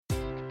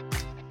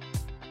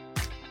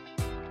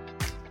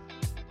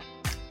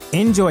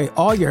Enjoy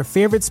all your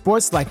favorite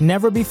sports like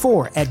never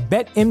before at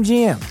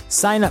BetMGM.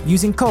 Sign up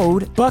using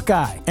code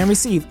Buckeye and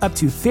receive up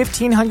to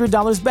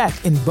 $1,500 back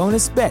in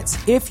bonus bets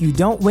if you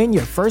don't win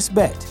your first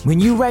bet. When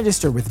you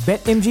register with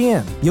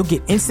BetMGM, you'll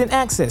get instant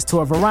access to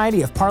a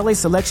variety of parlay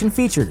selection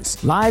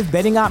features, live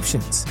betting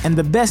options, and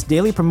the best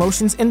daily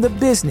promotions in the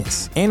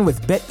business. And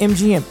with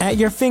BetMGM at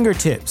your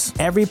fingertips,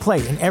 every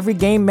play and every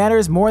game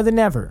matters more than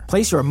ever.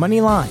 Place your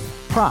money line,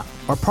 prop,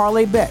 or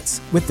parlay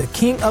bets with the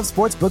king of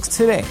sportsbooks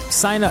today.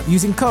 Sign up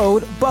using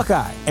code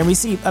Buckeye and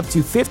receive up to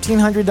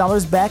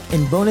 $1,500 back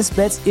in bonus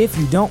bets if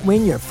you don't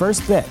win your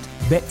first bet.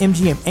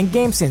 BetMGM and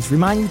GameSense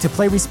remind you to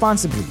play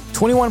responsibly.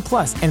 21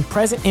 plus and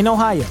present in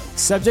Ohio,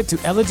 subject to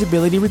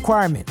eligibility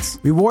requirements.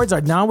 Rewards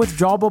are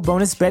non-withdrawable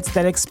bonus bets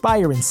that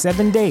expire in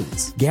 7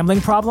 days. Gambling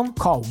problem?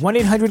 Call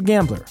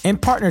 1-800-GAMBLER. In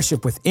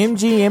partnership with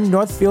MGM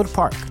Northfield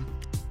Park.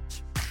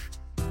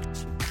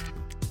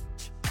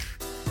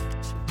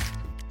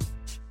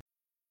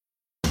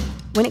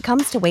 When it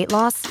comes to weight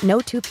loss,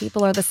 no two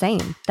people are the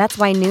same. That's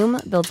why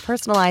Noom builds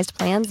personalized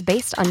plans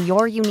based on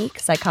your unique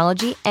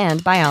psychology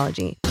and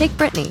biology. Take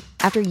Brittany.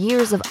 After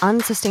years of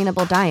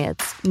unsustainable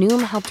diets,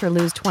 Noom helped her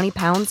lose 20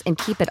 pounds and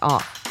keep it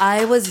off.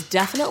 I was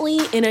definitely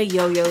in a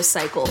yo-yo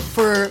cycle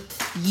for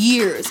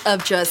years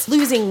of just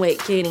losing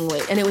weight, gaining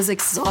weight, and it was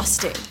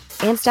exhausting.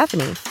 And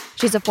Stephanie.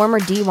 She's a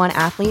former D1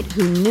 athlete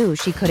who knew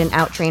she couldn't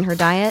outtrain her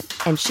diet,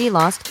 and she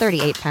lost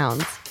 38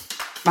 pounds.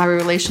 My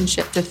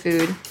relationship to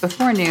food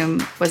before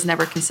Noom was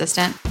never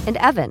consistent. And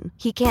Evan,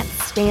 he can't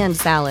stand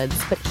salads,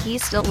 but he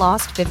still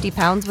lost 50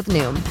 pounds with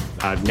Noom.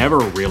 I never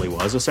really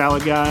was a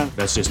salad guy.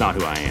 That's just not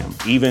who I am.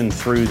 Even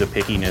through the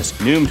pickiness,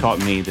 Noom taught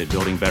me that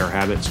building better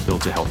habits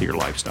builds a healthier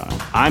lifestyle.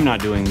 I'm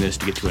not doing this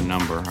to get to a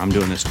number. I'm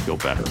doing this to feel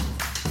better.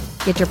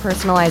 Get your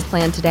personalized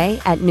plan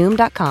today at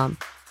Noom.com.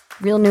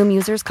 Real Noom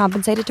users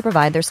compensated to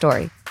provide their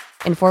story.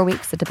 In 4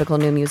 weeks, the typical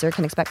Noom user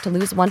can expect to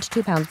lose 1 to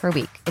 2 pounds per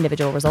week.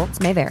 Individual results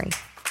may vary.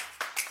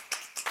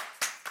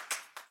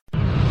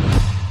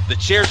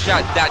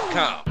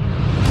 TheChairShot.com.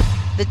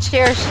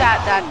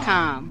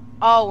 TheChairShot.com.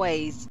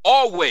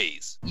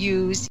 Always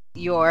use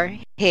your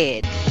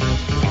head.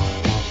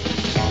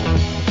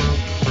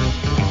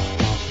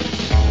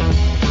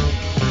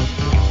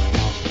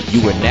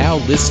 You are now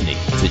listening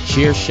to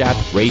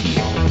Chairshot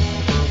Radio.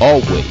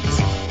 Always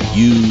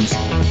use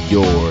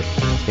your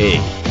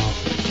head.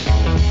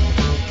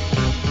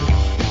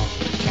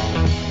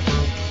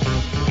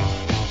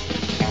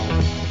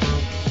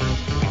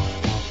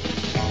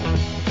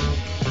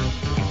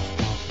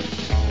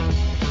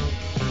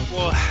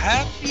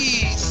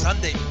 Happy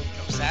Sunday,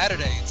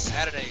 Saturday. It's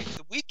Saturday. It's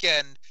the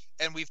weekend,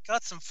 and we've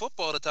got some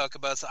football to talk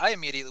about, so I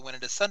immediately went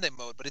into Sunday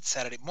mode, but it's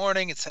Saturday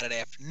morning, it's Saturday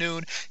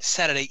afternoon,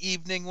 Saturday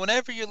evening,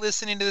 whenever you're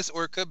listening to this,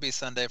 or it could be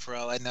Sunday for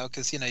all I know,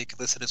 because, you can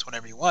listen to this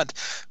whenever you want.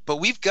 But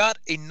we've got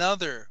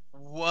another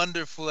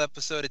wonderful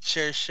episode of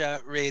Chair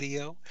Shot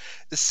Radio,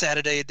 the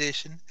Saturday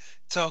edition,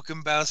 talking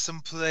about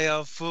some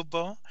playoff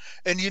football.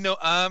 And,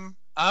 I'm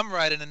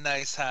riding a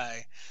nice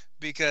high.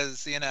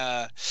 Because,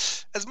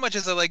 as much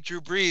as I like Drew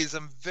Brees,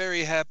 I'm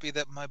very happy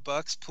that my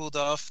Bucs pulled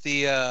off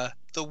the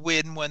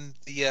win when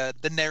the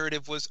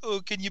narrative was, oh,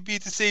 can you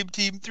beat the same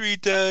team 3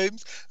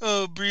 times?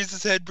 Oh, Brees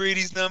has had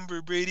Brady's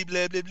number. Brady,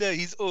 blah, blah, blah.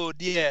 He's old,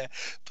 yeah.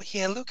 But,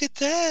 yeah, look at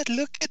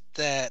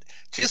that.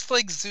 Just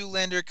like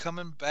Zoolander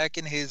coming back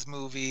in his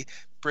movie,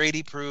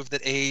 Brady proved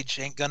that age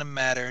ain't gonna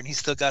matter, and he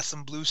still got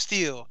some blue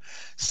steel.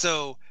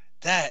 So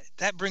that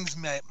brings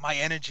my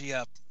energy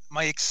up.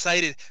 My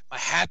excited, my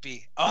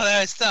happy, all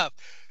that stuff.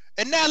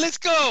 And now let's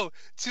go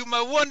to my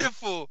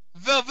wonderful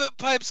Velvet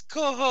Pipes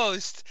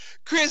co-host,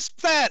 Chris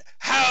Platt.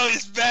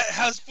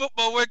 How's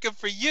football working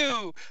for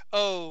you?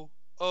 Oh,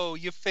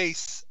 your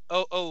face.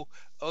 Oh,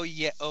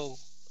 yeah, oh,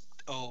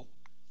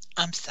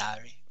 I'm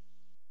sorry.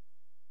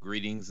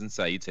 Greetings and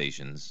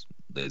salutations,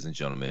 ladies and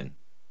gentlemen.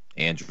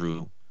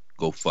 Andrew,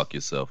 go fuck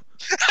yourself.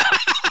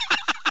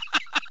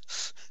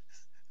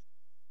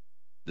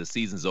 The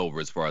season's over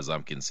as far as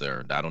I'm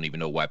concerned. I don't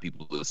even know why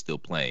people are still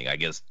playing. I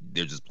guess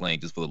they're just playing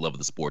just for the love of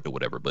the sport or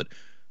whatever. But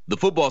the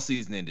football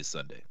season ended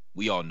Sunday.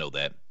 We all know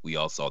that. We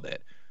all saw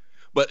that.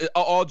 But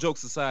all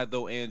jokes aside,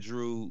 though,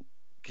 Andrew,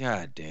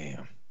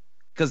 goddamn,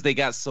 because they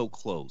got so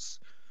close.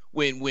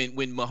 When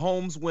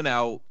Mahomes went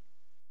out,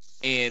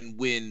 and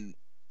when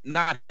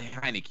not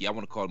Heineke, I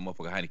want to call him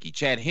motherfucker Heineke,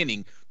 Chad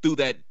Henning threw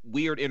that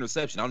weird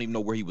interception. I don't even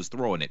know where he was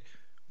throwing it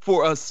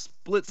for a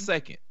split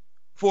second.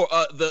 For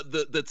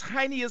the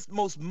tiniest,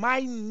 most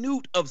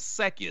minute of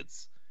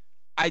seconds,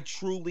 I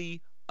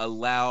truly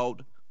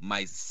allowed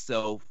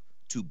myself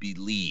to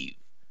believe.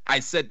 I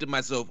said to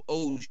myself,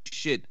 oh,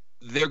 shit,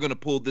 they're going to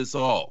pull this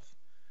off.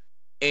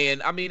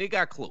 And, I mean, it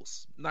got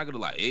close. I'm not going to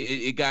lie.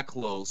 It got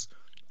close.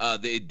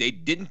 They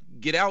didn't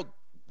get out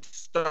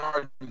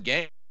starting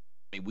game.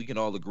 I mean, we can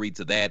all agree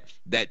to that.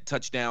 That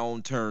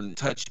touchdown turn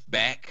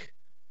touchback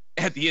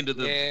at the end of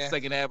the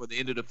second half or the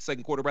end of the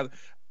second quarter, rather.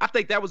 I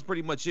think that was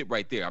pretty much it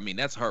right there. I mean,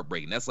 that's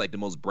heartbreaking. That's like the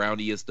most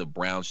browniest of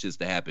brown shits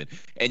to happen.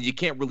 And you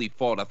can't really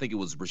fault, I think it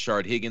was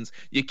Rashard Higgins.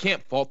 You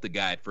can't fault the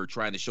guy for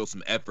trying to show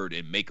some effort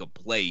and make a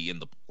play in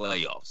the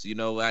playoffs. You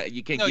know,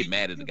 you can't get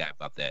mad at the guy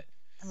about that.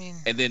 I mean,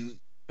 and then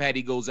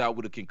Patty goes out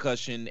with a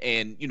concussion,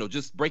 and, you know,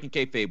 just breaking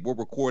kayfabe, we're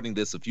recording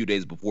this a few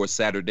days before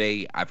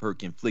Saturday. I've heard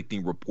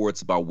conflicting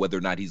reports about whether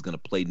or not he's going to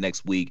play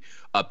next week.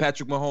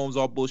 Patrick Mahomes,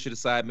 all bullshit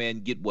aside,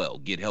 man, get well,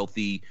 get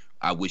healthy.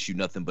 I wish you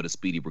nothing but a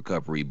speedy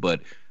recovery.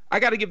 But I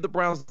got to give the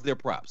Browns their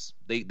props.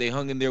 They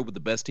hung in there with the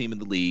best team in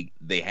the league.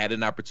 They had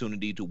an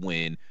opportunity to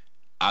win.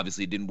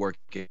 Obviously, it didn't work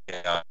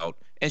out.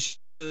 And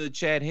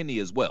Chad Henne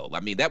as well. I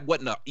mean, that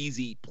wasn't an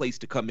easy place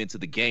to come into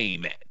the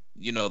game at.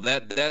 You know,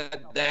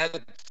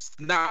 that's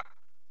not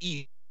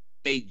easy.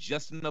 Made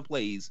just enough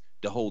plays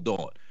to hold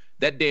on.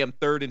 That damn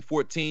 3rd and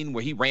 14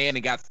 where he ran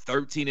and got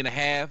 13 and a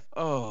half.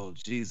 Oh,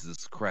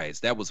 Jesus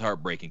Christ. That was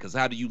heartbreaking, because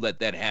how do you let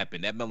that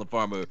happen? That Melon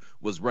Farmer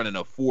was running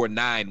a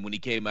 4.9 when he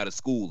came out of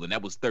school, and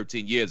that was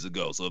 13 years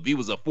ago. So if he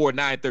was a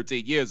 4.9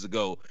 13 years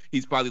ago,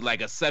 he's probably like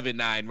a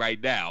 7.9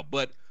 right now.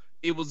 But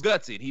it was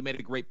gutsy. He made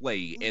a great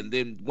play. And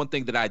then one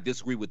thing that I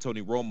disagree with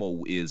Tony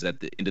Romo is at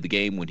the end of the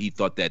game when he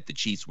thought that the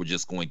Chiefs were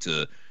just going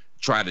to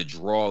try to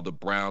draw the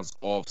Browns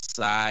off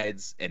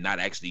sides and not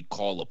actually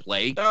call a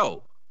play.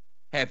 No.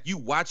 Have you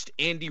watched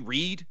Andy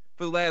Reid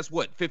for the last,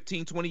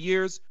 15, 20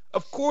 years?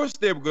 Of course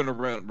they were going to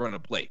run a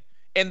play.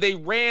 And they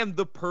ran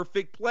the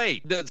perfect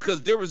play.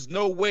 Because there was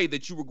no way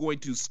that you were going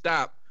to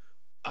stop.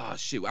 Oh,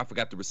 shit, I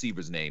forgot the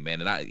receiver's name,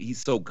 man. And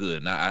he's so good.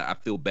 And I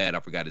feel bad I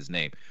forgot his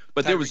name.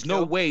 But there was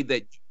no way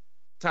that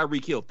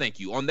Tyreek Hill,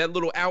 thank you, on that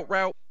little out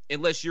route,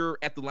 unless you're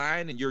at the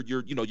line and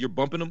you're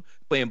bumping them,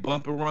 playing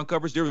bump and run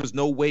coverage, there was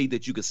no way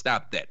that you could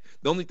stop that.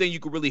 The only thing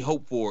you could really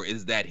hope for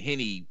is that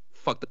Henne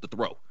fucked up the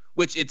throw,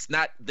 which it's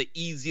not the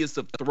easiest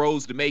of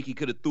throws to make. He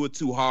could have threw it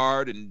too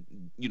hard, and,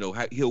 you know,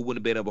 Hill wouldn't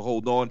have been able to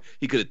hold on.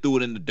 He could have threw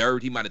it in the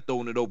dirt. He might have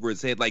thrown it over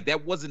his head. Like,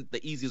 that wasn't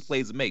the easiest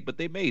plays to make, but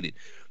they made it.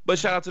 But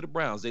shout out to the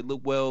Browns. They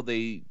look well.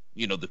 They,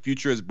 you know, the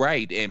future is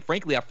bright. And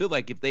frankly, I feel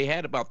like if they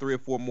had about 3 or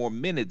 4 more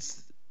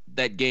minutes,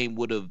 that game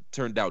would have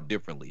turned out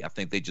differently. I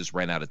think they just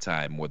ran out of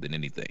time more than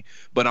anything.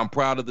 But I'm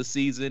proud of the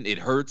season. It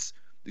hurts,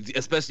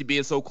 especially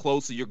being so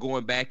close, so you're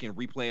going back and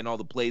replaying all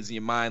the plays in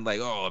your mind, like,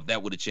 oh, if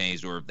that would have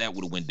changed or if that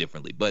would have went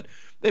differently. But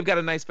they've got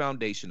a nice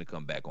foundation to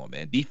come back on,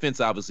 man.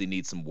 Defense obviously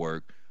needs some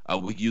work.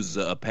 We use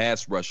a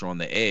pass rusher on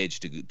the edge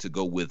to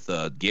go with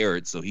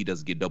Garrett, so he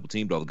doesn't get double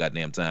teamed all the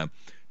goddamn time.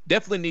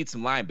 Definitely need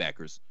some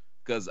linebackers,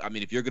 because, I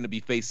mean, if you're going to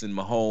be facing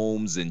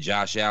Mahomes and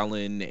Josh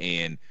Allen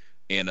and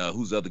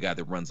who's the other guy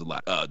that runs a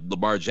lot?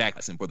 Lamar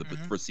Jackson for the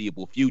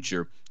foreseeable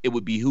future, it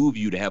would behoove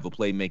you to have a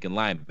playmaking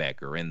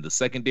linebacker. And the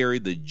secondary,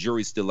 the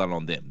jury's still out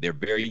on them. They're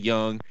very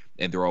young,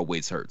 and they're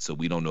always hurt, so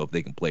we don't know if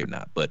they can play or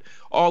not. But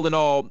all in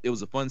all, it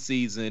was a fun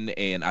season,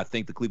 and I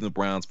thank the Cleveland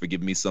Browns for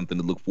giving me something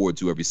to look forward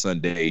to every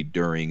Sunday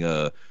during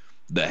the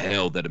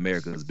hell that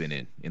America has been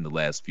in the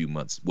last few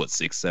months.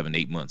 6, 7,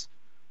 8 months?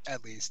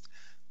 At least.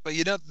 But,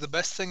 you know, the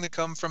best thing to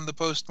come from the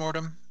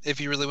postmortem, if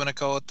you really want to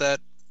call it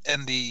that,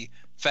 and the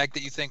fact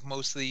that you think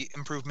most of the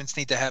improvements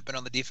need to happen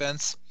on the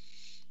defense,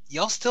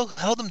 y'all still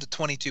held them to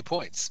 22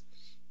 points.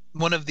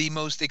 One of the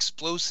most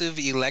explosive,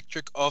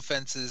 electric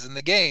offenses in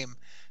the game,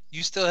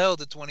 you still held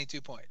to 22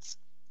 points.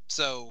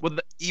 So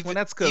even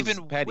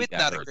Patty with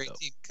not a great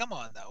team, come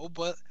on though,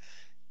 but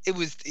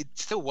it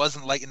still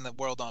wasn't lighting the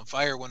world on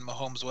fire when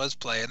Mahomes was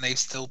playing. They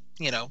still,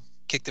 you know,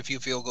 kicked a few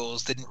field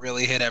goals, didn't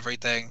really hit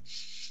everything.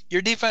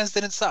 Your defense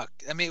didn't suck.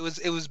 I mean,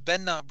 it was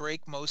bend not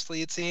break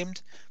mostly, it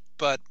seemed,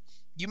 but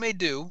you may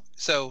do.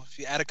 So if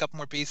you add a couple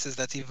more pieces,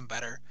 that's even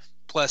better.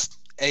 Plus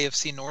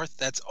AFC North,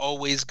 that's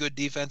always good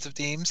defensive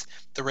teams.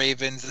 The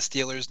Ravens, the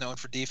Steelers, known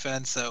for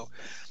defense. So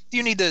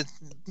you need to,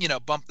 you know,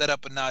 bump that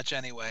up a notch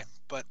anyway.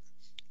 But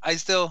I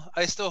still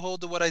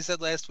hold to what I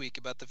said last week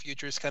about the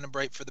future is kind of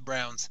bright for the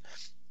Browns.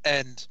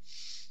 And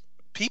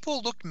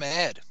people looked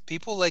mad.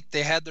 People, like,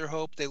 they had their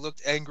hope. They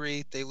looked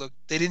angry. They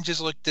didn't just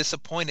look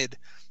disappointed.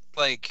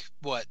 Like,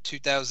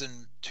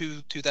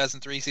 2002,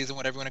 2003 season,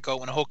 whatever you want to call it,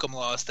 when Holcomb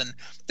lost and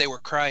they were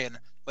crying.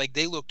 Like,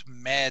 they looked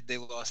mad they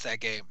lost that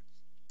game.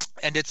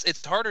 And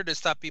it's harder to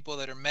stop people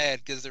that are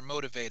mad because they're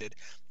motivated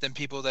than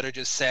people that are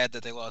just sad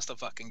that they lost a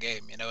fucking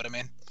game. You know what I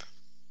mean?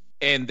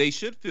 And they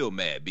should feel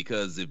mad,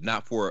 because if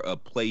not for a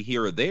play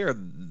here or there,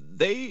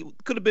 they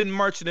could have been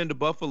marching into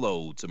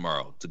Buffalo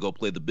tomorrow to go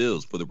play the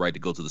Bills for the right to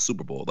go to the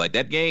Super Bowl. Like,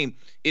 that game,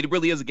 it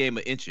really is a game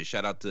of inches.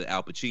 Shout out to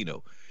Al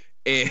Pacino.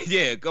 And,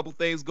 yeah, a couple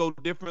things go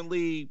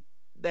differently.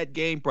 That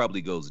game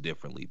probably goes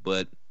differently.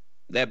 But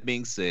that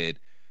being said,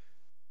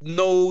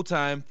 no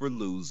time for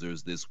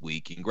losers this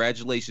week.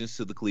 Congratulations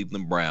to the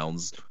Cleveland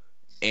Browns.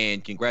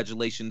 And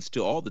congratulations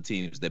to all the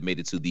teams that made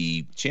it to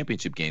the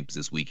championship games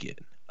this weekend.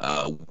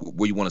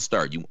 Where you want to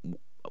start? You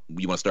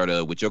want to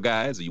start with your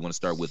guys, or you want to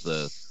start with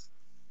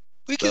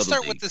We can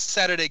start with the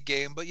Saturday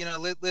game, but, you know,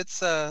 let's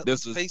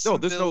face some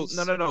Bills.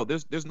 No.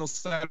 There's no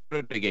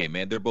Saturday game,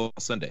 man. They're both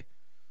Sunday.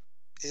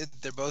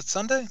 They're both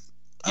Sunday?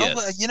 Yes.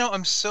 Oh, you know,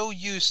 I'm so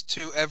used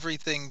to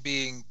everything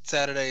being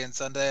Saturday and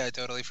Sunday, I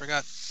totally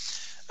forgot.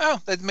 Oh,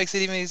 that makes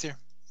it even easier.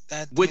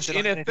 That Which means I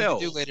don't have anything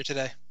to do NFL? later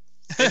today.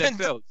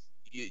 NFL,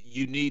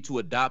 you need to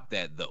adopt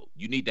that though.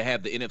 You need to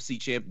have the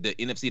NFC and the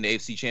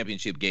AFC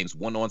championship games,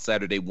 one on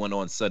Saturday, one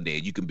on Sunday,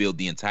 and you can build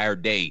the entire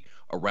day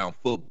around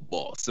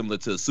football, similar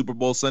to Super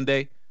Bowl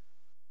Sunday.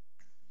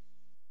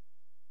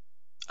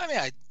 I mean,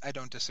 I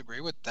don't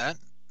disagree with that.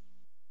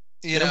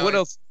 What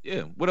else?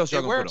 Yeah, what else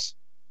y'all It gonna works.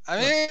 I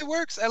mean, it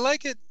works. I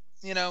like it.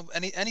 You know,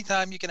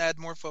 anytime you can add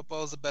more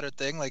football is a better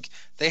thing. Like,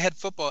 they had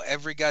football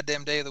every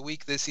goddamn day of the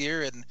week this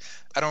year, and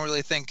I don't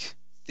really think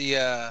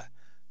the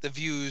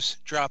views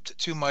dropped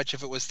too much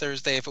if it was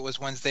Thursday, if it was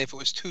Wednesday, if it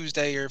was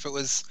Tuesday, or if it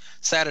was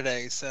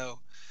Saturday. So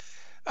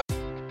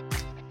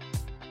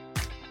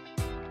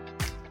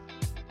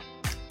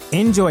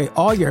Enjoy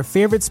all your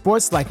favorite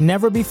sports like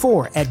never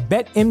before at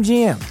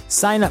BetMGM.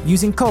 Sign up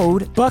using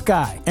code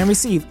Buckeye and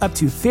receive up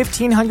to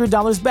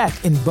 $1,500 back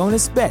in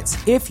bonus bets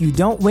if you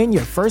don't win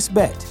your first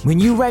bet. When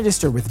you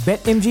register with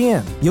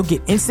BetMGM, you'll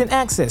get instant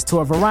access to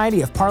a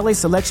variety of parlay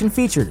selection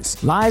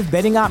features, live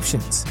betting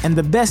options, and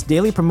the best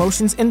daily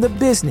promotions in the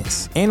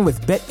business. And with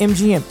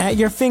BetMGM at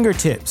your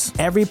fingertips,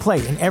 every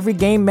play and every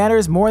game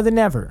matters more than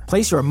ever.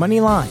 Place your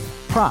money line,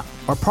 prop,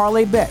 or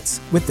parlay bets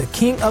with the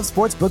king of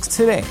sportsbooks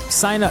today.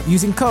 Sign up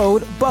using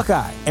code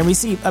Buckeye and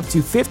receive up to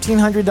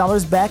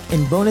 $1,500 back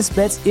in bonus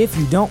bets if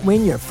you don't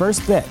win your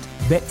first bet.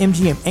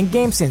 BetMGM and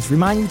GameSense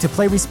remind you to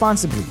play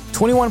responsibly.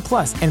 21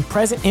 plus and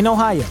present in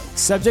Ohio,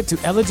 subject to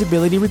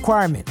eligibility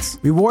requirements.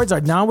 Rewards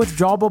are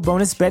non-withdrawable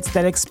bonus bets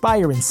that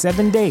expire in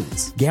 7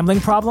 days. Gambling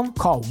problem?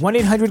 Call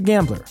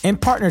 1-800-GAMBLER. In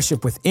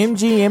partnership with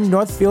MGM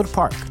Northfield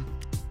Park.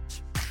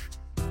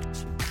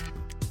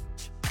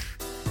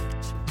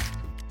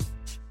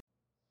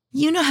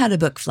 You know how to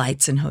book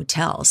flights and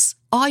hotels.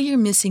 All you're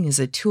missing is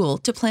a tool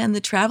to plan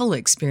the travel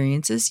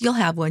experiences you'll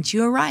have once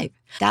you arrive.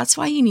 That's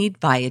why you need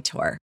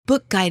Viator.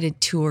 Book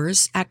guided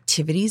tours,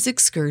 activities,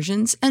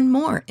 excursions, and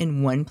more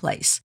in one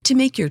place to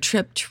make your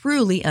trip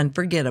truly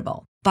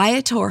unforgettable.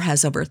 Viator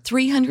has over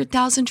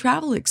 300,000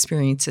 travel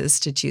experiences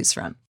to choose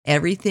from.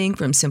 Everything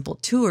from simple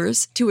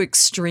tours to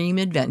extreme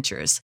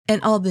adventures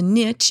and all the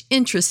niche,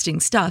 interesting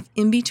stuff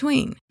in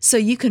between. So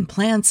you can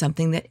plan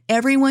something that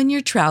everyone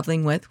you're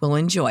traveling with will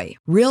enjoy.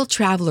 Real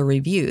traveler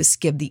reviews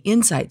give the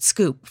inside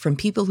scoop from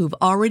people who've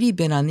already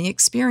been on the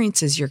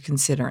experiences you're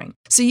considering.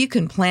 So you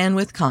can plan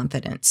with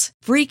confidence.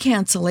 Free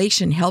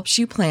cancellation helps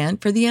you plan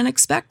for the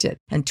unexpected.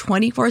 And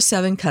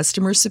 24/7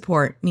 customer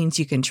support means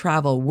you can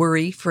travel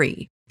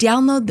worry-free.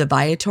 Download the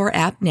Viator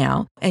app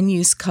now and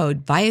use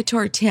code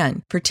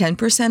Viator10 for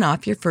 10%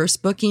 off your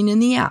first booking in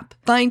the app.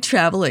 Find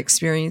travel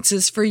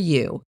experiences for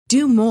you.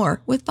 Do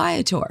more with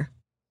Viator.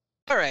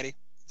 alrighty.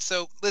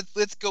 So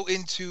let's go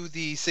into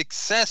the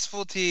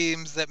successful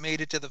teams that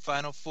made it to the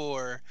Final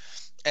Four,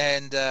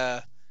 and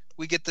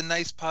we get the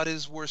nice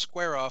Padres War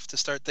square off to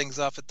start things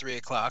off at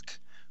 3:00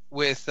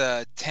 with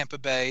Tampa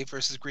Bay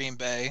versus Green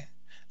Bay,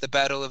 the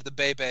battle of the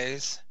Bay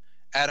Bays,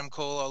 Adam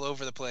Cole all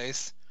over the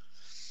place.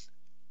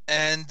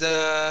 And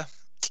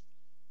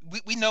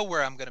we know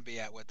where I'm going to be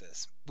at with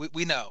this.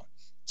 We know.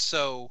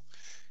 So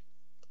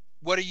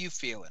what are you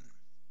feeling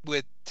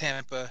with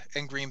Tampa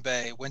and Green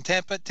Bay? When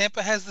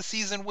Tampa has the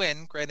season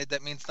win, granted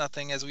that means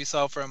nothing, as we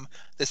saw from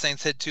the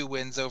Saints had 2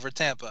 wins over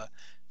Tampa.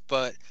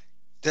 But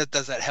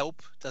does that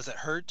help? Does it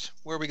hurt?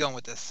 Where are we going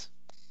with this?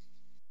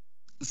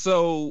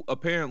 So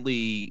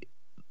apparently,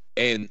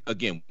 and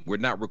again, we're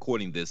not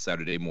recording this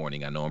Saturday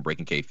morning. I know I'm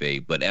breaking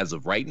kayfabe, but as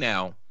of right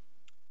now,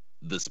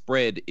 the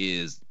spread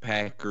is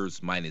Packers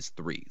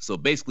 -3. So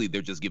basically,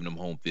 they're just giving them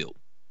home field.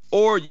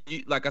 Or,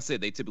 like I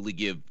said, they typically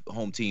give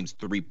home teams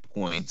 3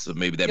 points. So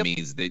maybe that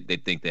means they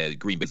think that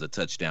Green Bay's a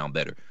touchdown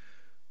better.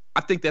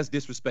 I think that's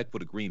disrespectful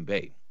to Green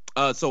Bay.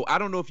 So I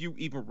don't know if you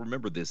even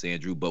remember this,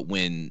 Andrew, but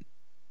when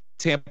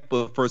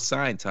Tampa first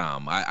signed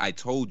Tom, I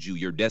told you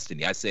your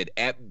destiny. I said,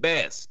 at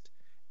best,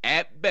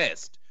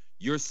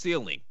 your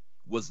ceiling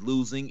was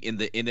losing in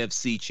the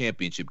NFC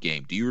Championship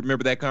game. Do you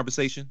remember that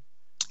conversation?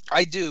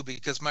 I do,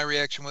 because my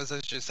reaction was I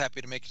was just happy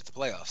to make it to the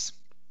playoffs.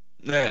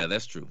 Yeah,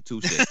 that's true.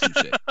 Touche.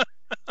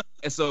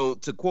 And so,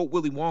 to quote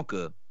Willy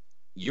Wonka,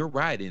 your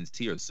ride ends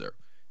here, sir.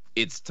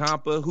 It's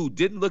Tampa, who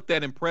didn't look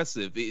that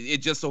impressive. It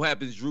just so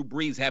happens Drew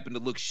Brees happened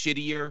to look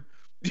shittier,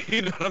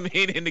 you know what I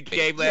mean, in the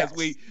game last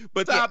week.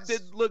 But Tom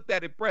didn't look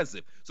that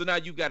impressive. So now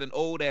you've got an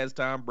old-ass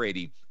Tom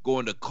Brady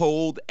going to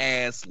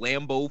cold-ass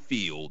Lambeau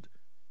Field.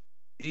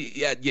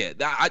 Yeah.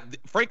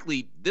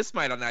 Frankly, this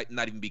might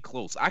not even be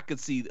close. I could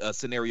see a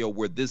scenario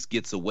where this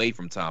gets away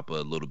from Tampa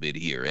a little bit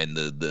here, and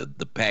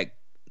the Pack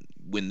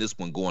win this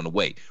one going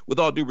away. With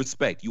all due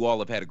respect, you all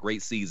have had a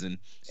great season,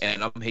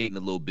 and I'm hating a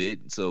little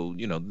bit. So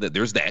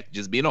there's that.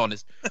 Just being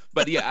honest.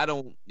 But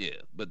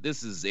But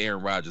this is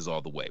Aaron Rodgers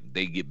all the way.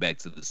 They get back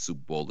to the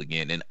Super Bowl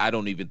again, and I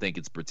don't even think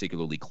it's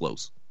particularly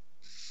close.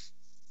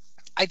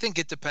 I think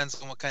it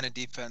depends on what kind of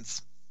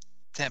defense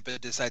Tampa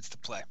decides to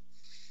play.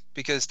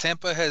 Because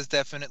Tampa has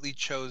definitely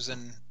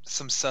chosen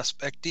some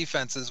suspect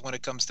defenses when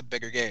it comes to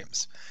bigger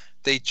games.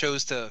 they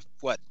chose to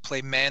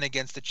play man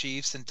against the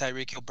Chiefs, and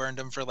Tyreek Hill burned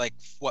them for like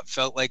what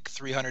felt like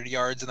 300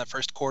 yards in the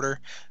first quarter.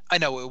 I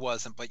know it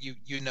wasn't, but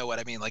you know what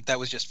I mean. Like, that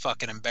was just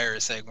fucking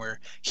embarrassing, where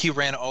he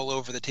ran all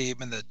over the team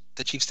and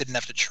the Chiefs didn't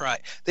have to try.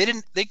 They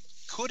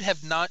could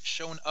have not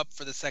shown up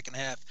for the second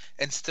half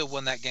and still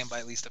won that game by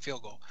at least a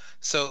field goal.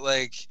 So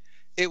like,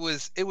 it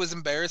was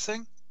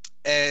embarrassing,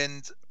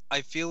 and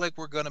I feel like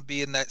we're going to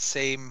be in that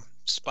same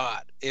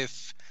spot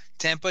if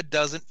Tampa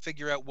doesn't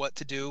figure out what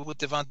to do with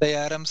Devontae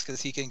Adams,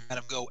 because he can kind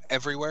of go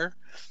everywhere,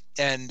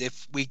 and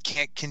if we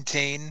can't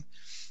contain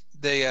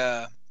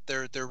their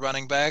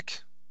running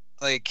back,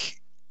 like,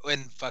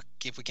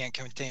 if we can't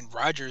contain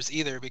Rodgers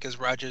either, because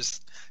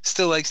Rodgers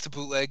still likes to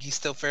bootleg. He's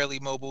still fairly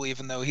mobile,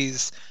 even though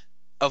he's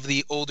of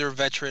the older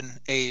veteran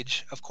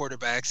age of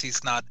quarterbacks.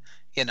 He's not,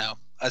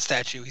 a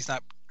statue. He's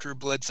not Drew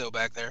Bledsoe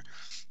back there.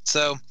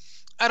 So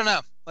I don't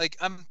know. Like,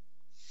 I'm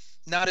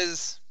not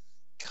as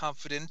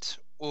confident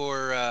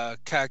or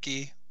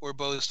cocky or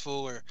boastful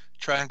or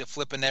trying to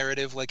flip a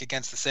narrative like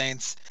against the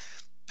Saints.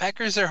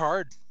 Packers are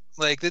hard.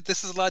 Like,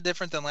 this is a lot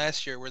different than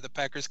last year, where the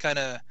Packers kind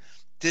of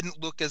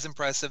didn't look as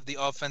impressive. The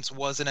offense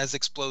wasn't as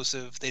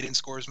explosive. They didn't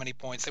score as many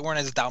points. They weren't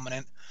as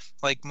dominant.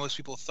 Like, most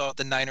people thought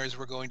the Niners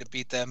were going to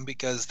beat them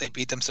because they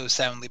beat them so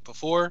soundly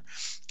before.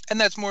 And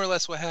that's more or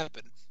less what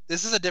happened.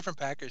 This is a different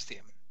Packers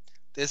team.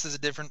 This is a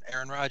different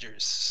Aaron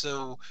Rodgers.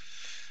 So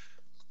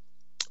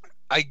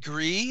I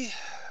agree.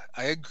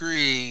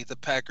 The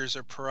Packers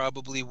are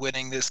probably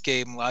winning this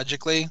game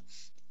logically,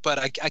 but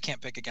I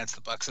can't pick against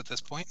the Bucs at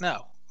this point.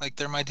 No, like,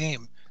 they're my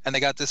team, and they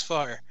got this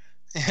far.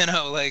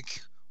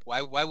 Like,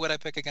 why would I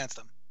pick against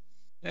them?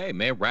 Hey,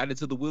 man, ride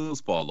until the wheels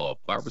fall off.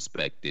 I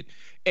respect it.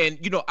 And,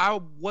 I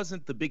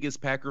wasn't the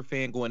biggest Packer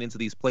fan going into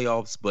these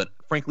playoffs, but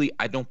frankly,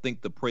 I don't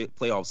think the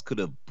playoffs could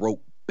have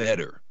broke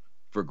better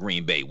for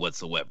Green Bay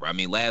whatsoever. I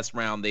mean, last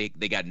round, they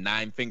got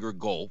 9-finger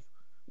golf,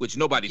 which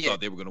nobody thought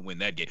they were going to win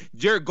that game.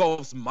 Jared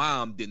Goff's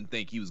mom didn't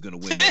think he was going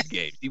to win that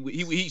game.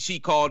 She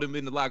called him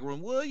in the locker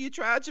room, well, you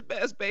tried your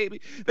best,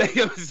 baby.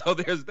 So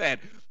there's that.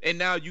 And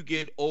now you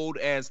get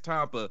old-ass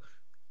Tampa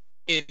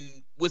in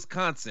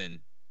Wisconsin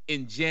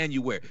in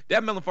January.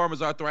 That Melon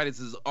Farmer's arthritis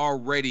is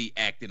already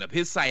acting up.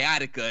 His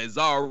sciatica is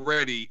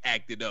already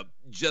acting up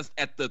just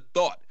at the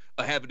thought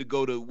of having to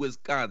go to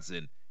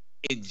Wisconsin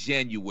in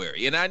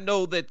January. And I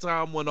know that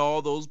Tom won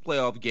all those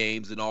playoff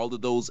games and all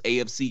of those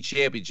AFC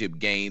championship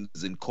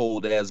games in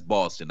cold-ass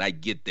Boston. I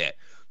get that.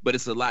 But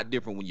it's a lot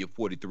different when you're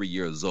 43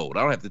 years old.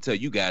 I don't have to tell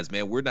you guys,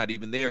 man, we're not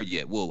even there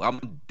yet. Well,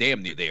 I'm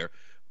damn near there.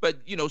 But,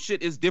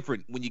 shit is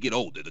different when you get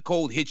older. The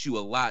cold hits you a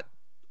lot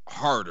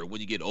harder when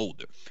you get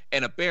older.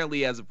 And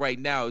apparently, as of right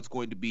now, it's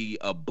going to be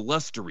a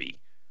blustery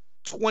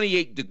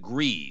 28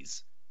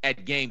 degrees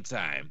at game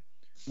time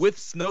with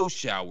snow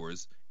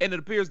showers. And it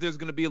appears there's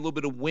going to be a little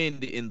bit of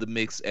wind in the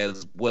mix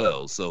as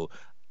well. So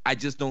I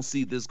just don't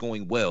see this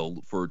going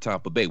well for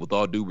Tampa Bay, with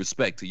all due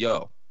respect to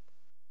y'all.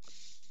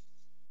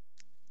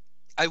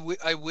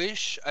 I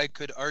wish I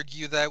could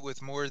argue that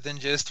with more than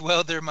just,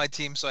 well, they're my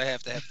team, so I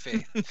have to have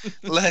faith.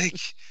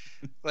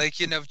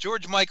 If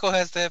George Michael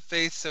has to have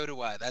faith, so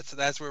do I.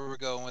 That's where we're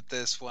going with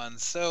this one.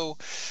 So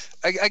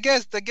I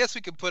guess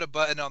we could put a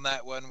button on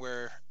that one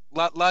where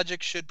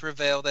logic should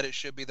prevail that it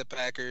should be the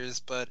Packers,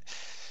 but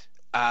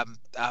I'm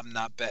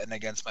not betting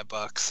against my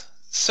Bucs.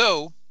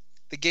 So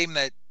the game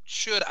that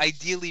should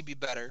ideally be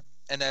better,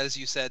 and as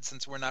you said,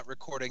 since we're not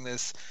recording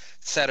this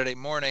Saturday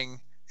morning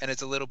and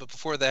it's a little bit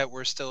before that,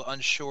 we're still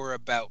unsure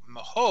about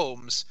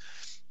Mahomes,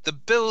 the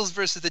Bills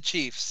versus the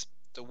Chiefs,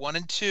 the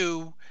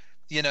 1-2.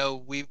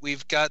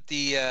 We've got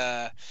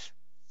the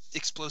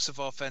explosive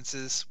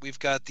offenses. We've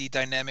got the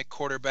dynamic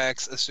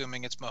quarterbacks,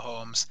 assuming it's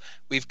Mahomes.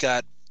 We've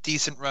got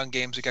decent run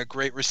games. We've got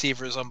great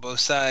receivers on both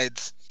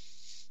sides.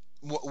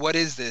 What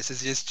is this?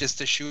 Is this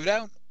just a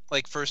shootout?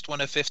 Like, first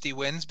one of 50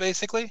 wins,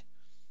 basically?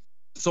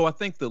 So I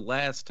think the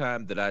last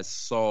time that I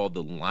saw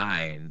the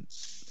line,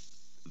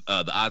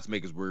 the odds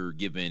makers were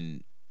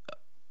giving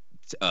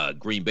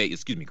Green Bay,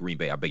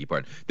 I beg your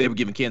pardon. They were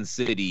giving Kansas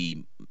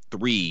City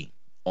 3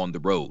 on the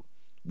road,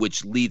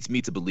 which leads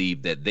me to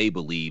believe that they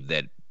believe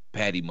that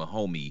Patty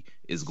Mahomes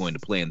is going to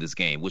play in this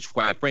game, which,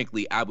 quite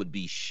frankly, I would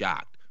be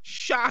shocked,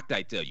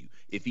 I tell you,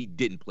 if he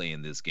didn't play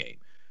in this game.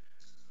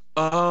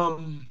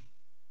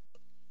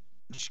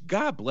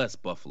 God bless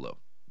Buffalo.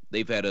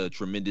 They've had a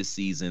tremendous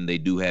season. They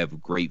do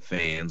have great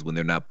fans when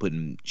they're not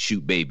putting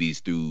shoot babies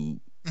through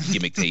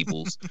gimmick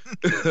tables.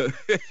 And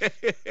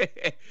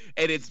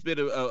it's been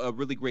a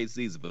really great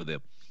season for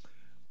them.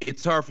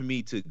 It's hard for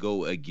me to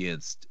go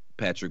against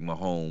Patrick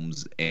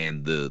Mahomes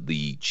and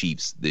the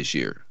Chiefs this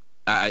year.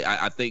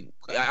 I think,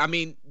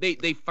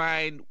 they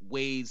find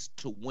ways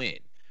to win.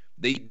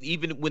 They,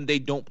 even when they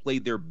don't play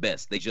their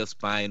best, they just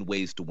find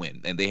ways to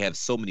win. And they have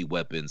so many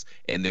weapons,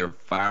 and they're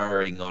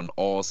firing on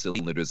all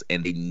cylinders,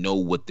 and they know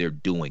what they're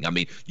doing. I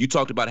mean, you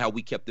talked about how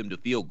we kept them to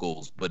field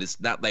goals, but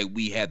it's not like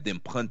we had them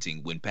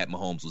punting when Pat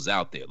Mahomes was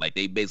out there. Like,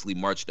 they basically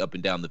marched up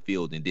and down the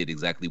field and did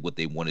exactly what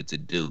they wanted to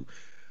do.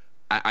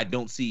 I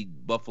don't see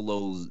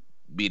Buffalo's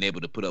being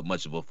able to put up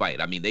much of a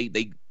fight. I mean,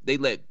 they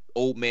let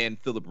old man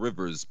Phillip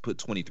Rivers put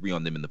 23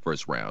 on them in the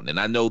first round. And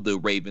I know the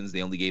Ravens,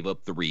 they only gave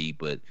up 3,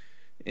 but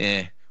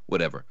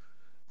whatever.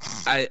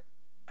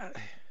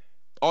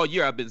 All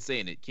year I've been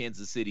saying it.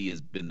 Kansas City has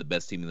been the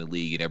best team in the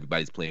league, and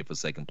everybody's playing for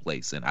second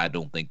place. And I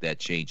don't think that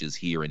changes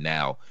here and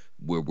now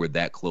where we're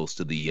that close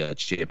to the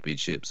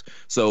championships.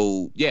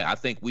 So, yeah, I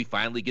think we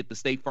finally get the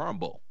State Farm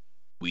Bowl.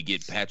 We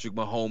get Patrick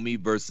Mahomes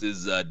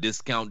versus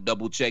discount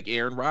double check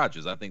Aaron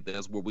Rodgers. I think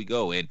that's where we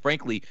go. And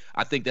frankly,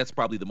 I think that's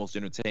probably the most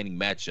entertaining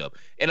matchup.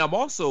 And I'm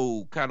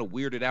also kind of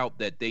weirded out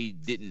that they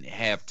didn't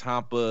have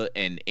Tampa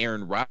and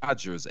Aaron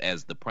Rodgers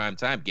as the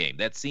primetime game.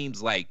 That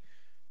seems like,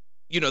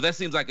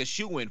 a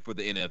shoo-in for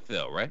the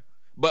NFL, right?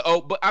 But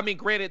I mean,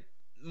 granted,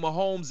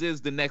 Mahomes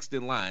is the next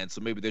in line, so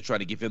maybe they're trying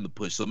to give him the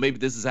push. So maybe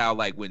this is how,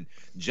 like, when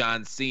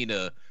John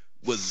Cena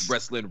was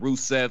wrestling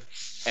Rusev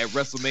at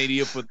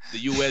WrestleMania for the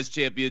U.S.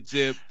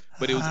 Championship,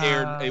 but it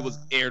was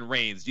Aaron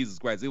Reigns. Jesus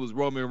Christ, it was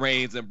Roman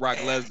Reigns and Brock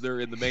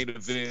Lesnar in the main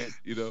event.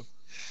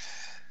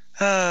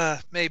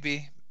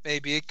 Maybe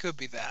it could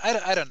be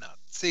that. I don't know.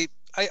 See,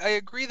 I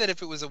agree that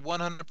if it was a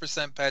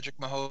 100% Patrick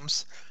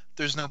Mahomes,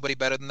 there's nobody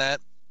better than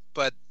that.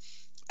 But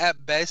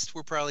at best,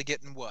 we're probably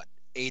getting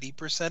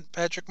 80%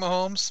 Patrick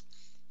Mahomes,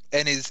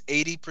 and is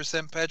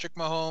 80% Patrick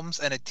Mahomes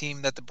and a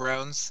team that the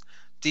Browns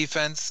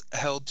defense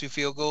held to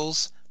field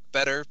goals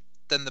better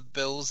than the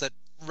Bills at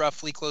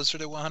roughly closer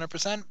to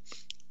 100%?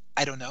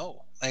 I don't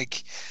know.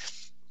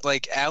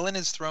 Like Allen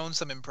has thrown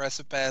some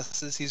impressive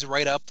passes. He's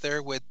right up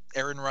there with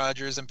Aaron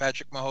Rodgers and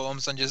Patrick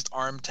Mahomes on just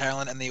arm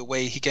talent and the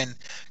way he can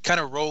kind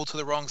of roll to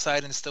the wrong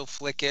side and still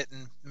flick it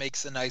and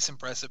makes a nice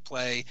impressive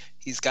play.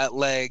 He's got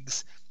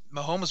legs.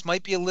 Mahomes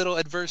might be a little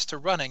adverse to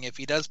running if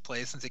he does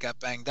play since he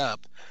got banged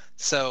up.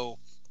 So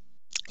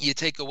you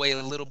take away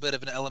a little bit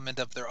of an element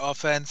of their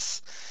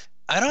offense.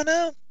 I don't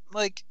know.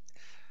 Like,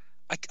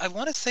 I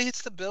want to say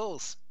it's the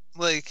Bills.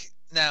 Like,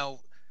 now,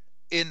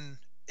 in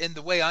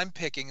the way I'm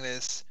picking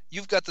this,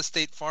 you've got the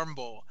State Farm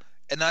Bowl,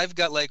 and I've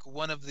got, like,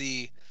 one of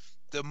the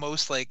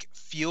most, like,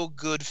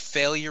 feel-good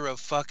failure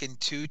of fucking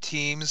two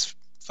teams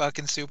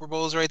fucking Super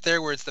Bowls right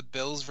there, where it's the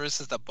Bills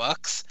versus the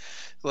Bucks.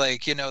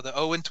 Like, the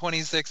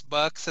 0-26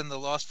 Bucks and the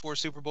lost 4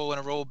 Super Bowl in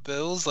a row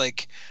Bills.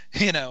 Like,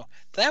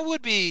 that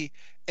would be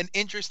an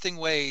interesting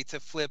way to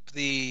flip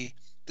the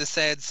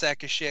sad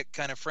sack of shit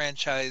kind of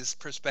franchise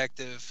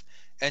perspective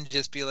and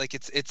just be like,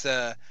 it's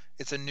a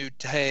new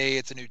day,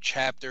 it's a new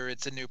chapter,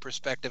 it's a new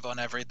perspective on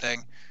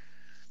everything.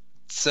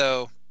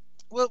 So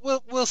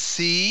we'll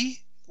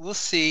see. We'll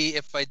see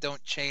if I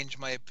don't change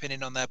my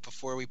opinion on that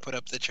before we put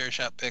up the Chair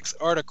Shot Picks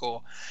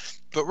article.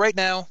 But right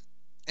now,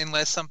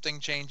 unless something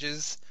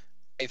changes,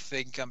 I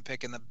think I'm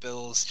picking the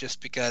Bills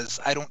just because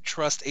I don't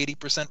trust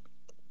 80%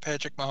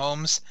 Patrick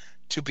Mahomes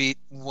to beat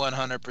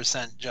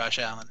 100% Josh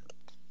Allen.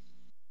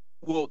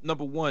 Well,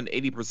 number one,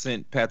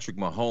 80% Patrick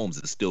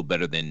Mahomes is still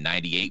better than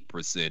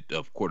 98%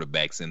 of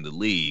quarterbacks in the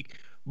league.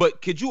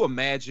 But could you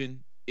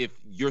imagine if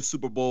your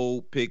Super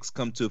Bowl picks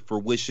come to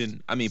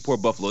fruition? I mean, poor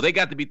Buffalo. They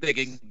got to be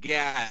thinking,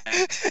 God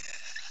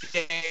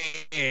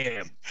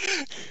damn,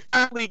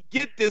 finally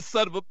get this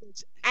son of a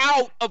bitch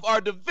out of our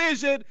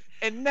division,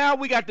 and now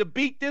we got to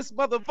beat this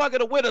motherfucker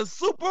to win a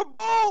Super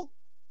Bowl?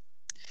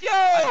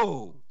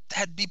 Yo!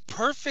 That'd be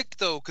perfect,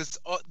 though, because,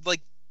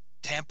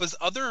 Tampa's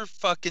other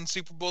fucking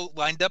Super Bowl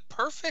lined up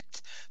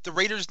perfect. The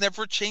Raiders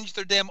never changed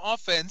their damn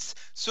offense,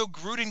 so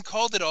Gruden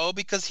called it all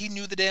because he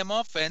knew the damn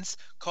offense,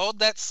 called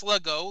that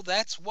sluggo.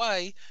 That's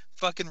why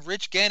fucking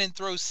Rich Gannon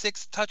throws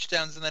 6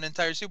 touchdowns in that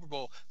entire Super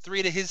Bowl.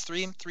 3 to his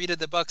 3 to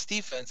the Bucs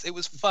defense. It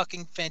was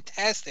fucking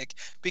fantastic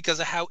because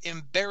of how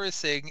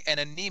embarrassing and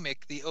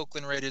anemic the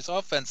Oakland Raiders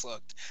offense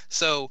looked.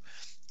 So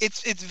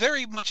it's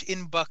very much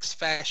in Bucs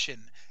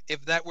fashion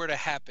if that were to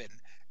happen.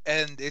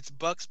 And it's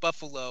Bucs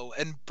Buffalo,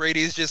 and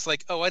Brady's just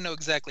like, oh, I know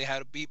exactly how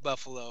to beat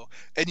Buffalo.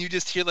 And you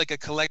just hear like a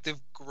collective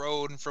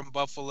groan from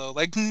Buffalo,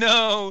 like,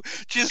 no,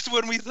 just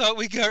when we thought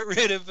we got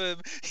rid of him,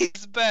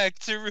 he's back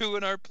to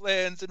ruin our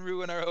plans and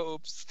ruin our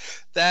hopes.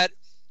 That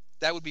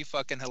would be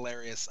fucking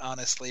hilarious,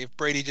 honestly, if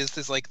Brady just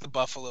is like the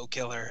Buffalo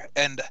killer,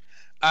 and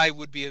I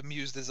would be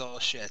amused as all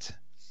shit.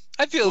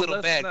 I feel a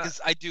little bad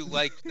because I do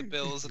like the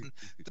Bills and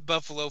the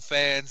Buffalo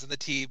fans and the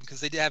team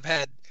because they have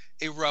had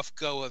a rough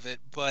go of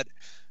it, but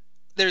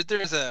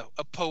there's a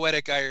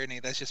poetic irony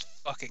that's just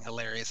fucking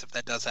hilarious if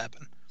that does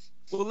happen.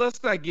 Well,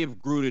 let's not give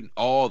Gruden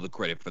all the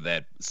credit for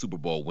that Super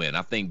Bowl win.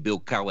 I think Bill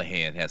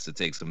Callahan has to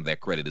take some of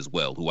that credit as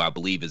well, who I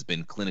believe has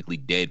been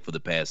clinically dead for the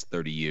past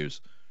 30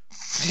 years.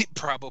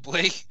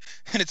 Probably.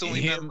 And it's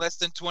only been less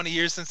than 20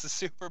 years since the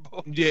Super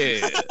Bowl.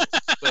 Yeah.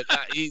 But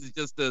he's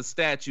just a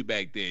statue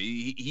back there.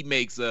 He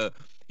makes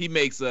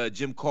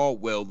Jim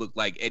Caldwell look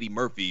like Eddie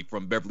Murphy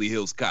from Beverly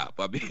Hills Cop.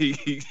 I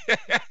mean...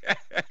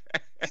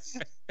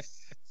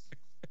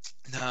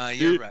 Nah,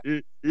 you're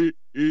right.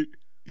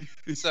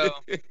 So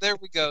there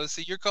we go.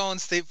 So you're calling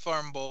State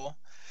Farm Bowl,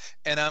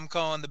 and I'm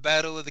calling the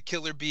Battle of the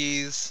Killer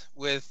Bees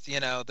with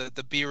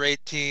the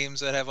B-rate teams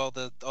that have all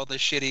the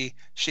shitty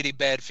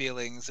bad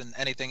feelings and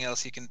anything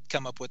else you can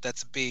come up with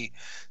that's a B.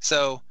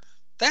 So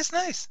that's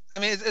nice. I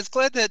mean, it's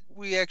glad that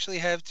we actually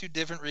have 2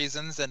 different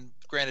reasons, and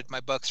Granted,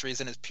 my Bucks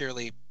reason is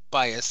purely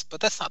bias,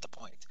 but that's not the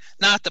point.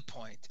 Not the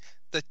point.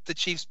 The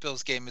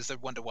Chiefs-Bills game is the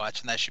one to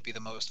watch, and that should be the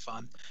most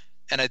fun.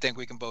 And I think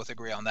we can both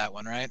agree on that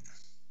one, right?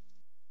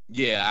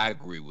 Yeah, I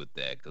agree with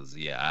that because,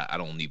 I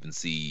don't even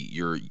see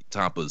your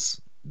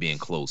Tampa's being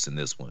close in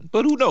this one.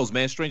 But who knows,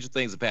 man? Stranger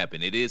things have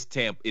happened. It is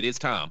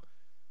Tom.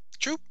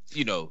 True.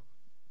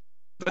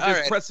 But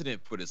there's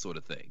precedent for this sort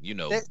of thing.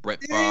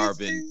 Brett Favre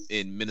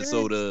in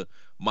Minnesota,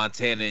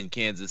 Montana and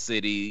Kansas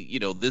City.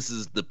 This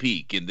is the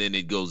peak, and then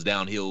it goes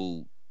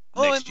downhill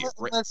next year.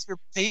 Unless you're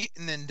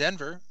Peyton in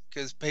Denver,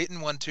 because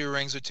Peyton won 2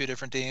 rings with 2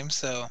 different teams,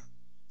 so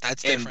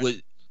that's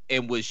different.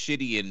 And was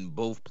shitty in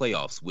both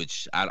playoffs,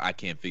 which I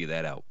can't figure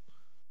that out.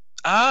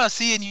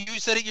 See, and you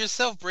said it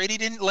yourself. Brady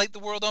didn't light the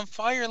world on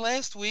fire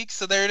last week,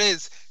 so there it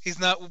is. He's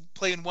not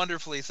playing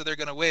wonderfully, so they're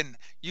going to win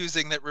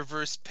using that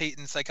reverse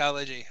Peyton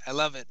psychology. I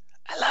love it.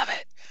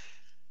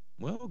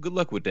 Well, good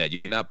luck with that.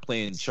 You're not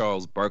playing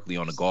Charles Barkley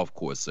on a golf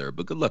course, sir,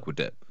 but good luck with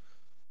that.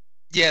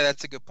 Yeah,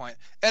 that's a good point.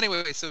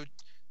 Anyway, so,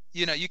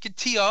 you can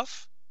tee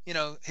off,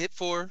 hit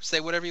 4, say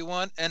whatever you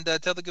want, and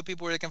tell the good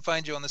people where they can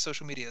find you on the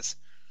social medias.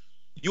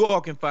 You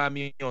all can find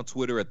me on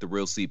Twitter at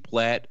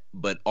TheRealCPlatt,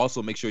 but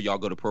also make sure y'all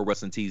go to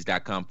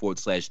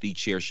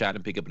ProWrestlingTees.com/TheChairShot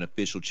and pick up an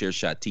official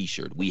Chairshot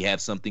t-shirt. We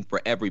have something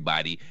for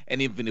everybody,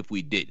 and even if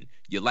we didn't,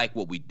 you like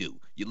what we do.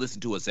 You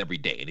listen to us every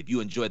day, and if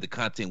you enjoy the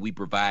content we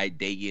provide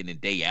day in and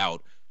day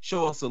out,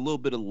 show us a little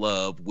bit of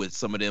love with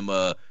some of them,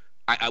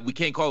 we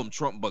can't call them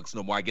Trump bucks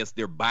no more. I guess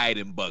they're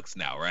Biden bucks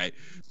now, right?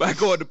 By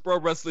going to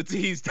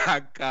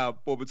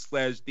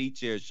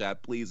ProWrestlingTees.com/TheChairShot,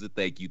 please and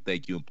thank you,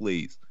 and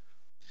please.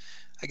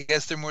 I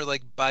guess they're more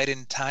like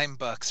Biden time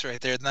bucks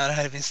right there. Not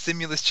having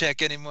stimulus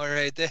check anymore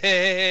right there.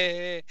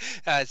 Hey.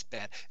 It's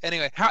bad.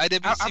 Anyway,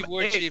 IWC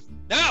War Chief.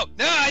 No,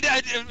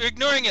 I'm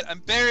ignoring it. I'm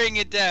burying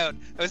it down.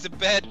 That was a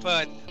bad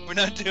pun. We're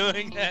not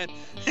doing that.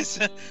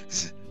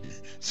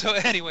 So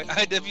anyway,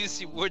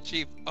 IWC War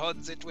Chief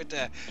on the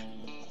Twitter.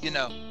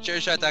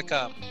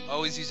 Chairshot.com.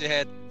 Always use your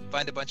head.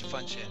 Find a bunch of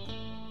fun shit.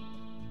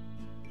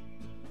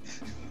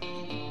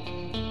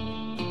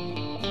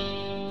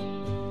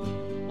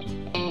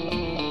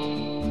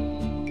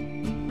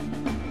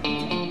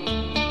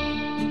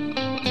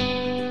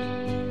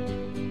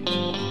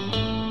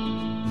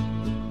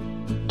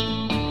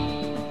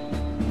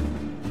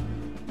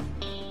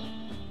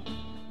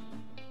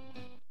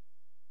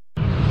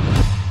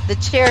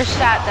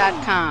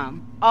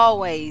 TheChairShot.com.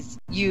 Always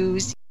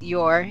use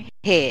your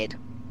head.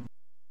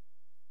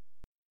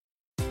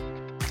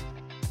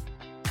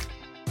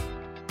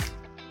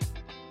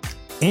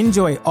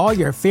 Enjoy all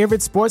your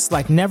favorite sports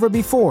like never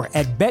before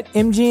at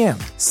BetMGM.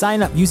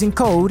 Sign up using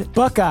code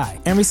Buckeye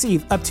and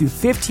receive up to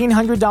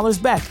 $1,500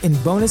 back in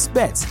bonus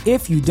bets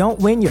if you don't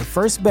win your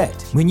first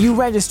bet. When you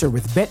register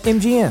with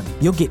BetMGM,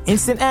 you'll get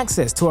instant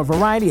access to a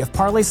variety of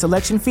parlay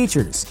selection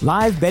features,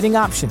 live betting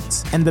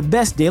options, and the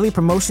best daily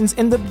promotions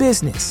in the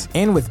business.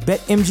 And with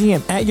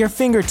BetMGM at your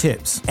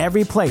fingertips,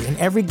 every play and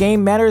every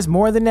game matters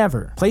more than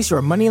ever. Place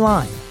your money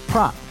line,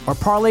 prop, or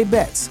parlay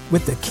bets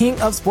with the king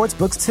of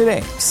sportsbooks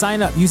today.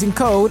 Sign up using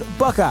code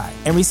Buckeye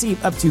and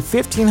receive up to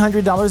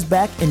 $1,500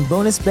 back in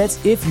bonus bets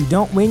if you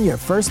don't win your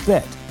first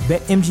bet.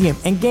 BetMGM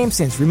and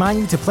GameSense remind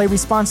you to play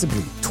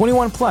responsibly.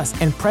 21 plus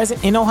and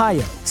present in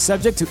Ohio,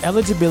 subject to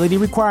eligibility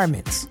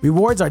requirements.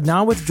 Rewards are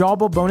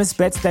non-withdrawable bonus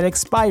bets that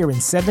expire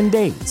in 7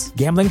 days.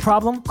 Gambling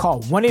problem?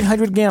 Call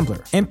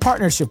 1-800-GAMBLER. In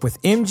partnership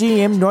with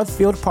MGM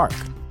Northfield Park.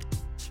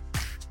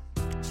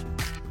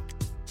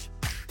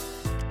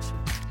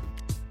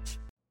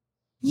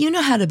 You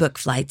know how to book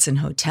flights and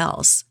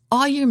hotels.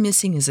 All you're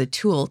missing is a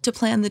tool to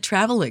plan the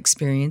travel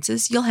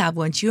experiences you'll have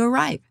once you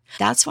arrive.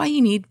 That's why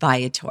you need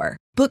Viator.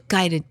 Book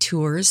guided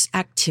tours,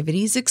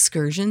 activities,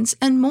 excursions,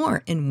 and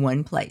more in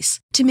one place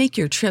to make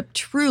your trip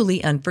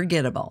truly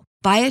unforgettable.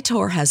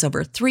 Viator has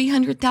over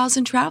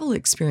 300,000 travel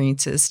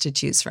experiences to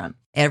choose from.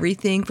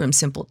 Everything from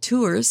simple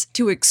tours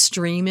to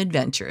extreme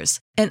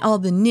adventures and all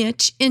the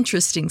niche,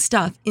 interesting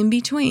stuff in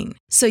between.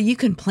 So you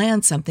can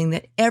plan something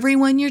that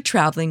everyone you're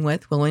traveling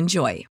with will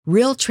enjoy.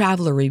 Real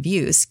traveler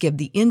reviews give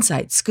the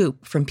inside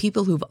scoop from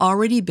people who've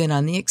already been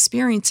on the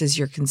experiences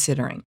you're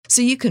considering.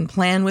 So you can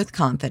plan with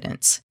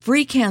confidence.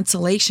 Free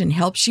cancellation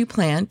helps you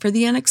plan for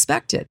the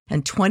unexpected.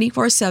 And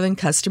 24/7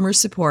 customer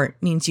support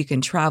means you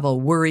can travel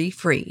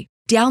worry-free.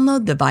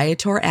 Download the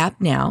Viator app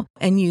now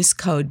and use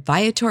code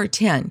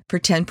Viator10 for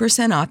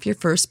 10% off your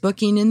first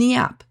booking in the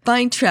app.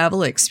 Find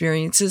travel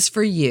experiences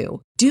for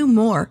you. Do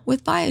more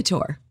with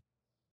Viator.